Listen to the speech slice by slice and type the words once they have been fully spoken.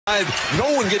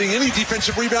No one getting any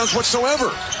defensive rebounds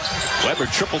whatsoever. Weber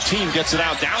triple team, gets it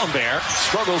out. Down there,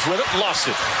 struggles with it, lost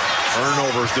it.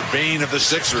 Turnovers, the bane of the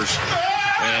Sixers.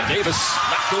 And Davis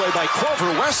knocked away by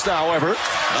Clover. West, however,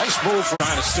 nice move for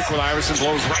trying to stick with Iverson.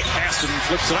 Blows right past it and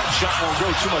flips it up. Shot won't go,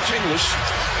 too much English.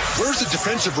 Where's the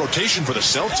defensive rotation for the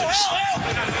Celtics?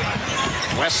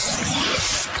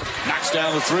 West knocks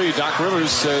down the three. Doc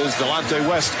Rivers says Delonte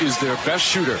West is their best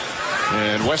shooter.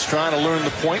 And West trying to learn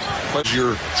the point. But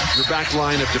your back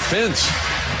line of defense.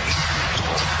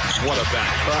 What a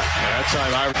back cut. That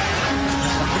time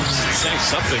Iverson saying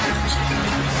something.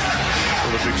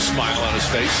 With a big smile on his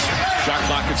face. Shot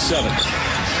clock at 7.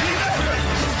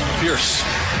 Pierce.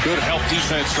 Good help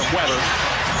defense from Weber.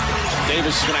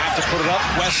 Davis is going to have to put it up.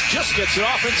 West just gets it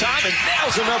off in time and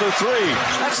nails another three.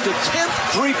 That's the 10th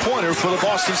three-pointer for the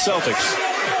Boston Celtics.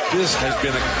 This has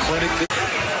been a clinic.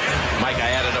 Mike,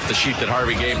 I added up the sheet that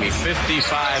Harvey gave me. 55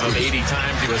 of 80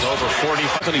 times. He was over 44%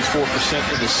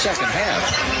 in the second half.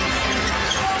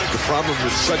 The problem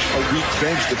with such a weak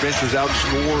bench, the bench was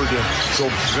outscored so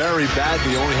very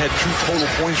badly. Only had 2 total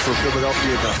points for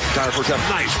Philadelphia in the entire first half.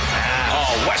 Nice.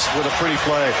 Oh, West with a pretty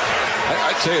play.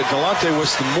 I tell you, Delonte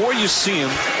West, the more you see him,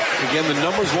 again, the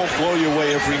numbers won't blow you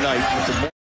away every night, but the more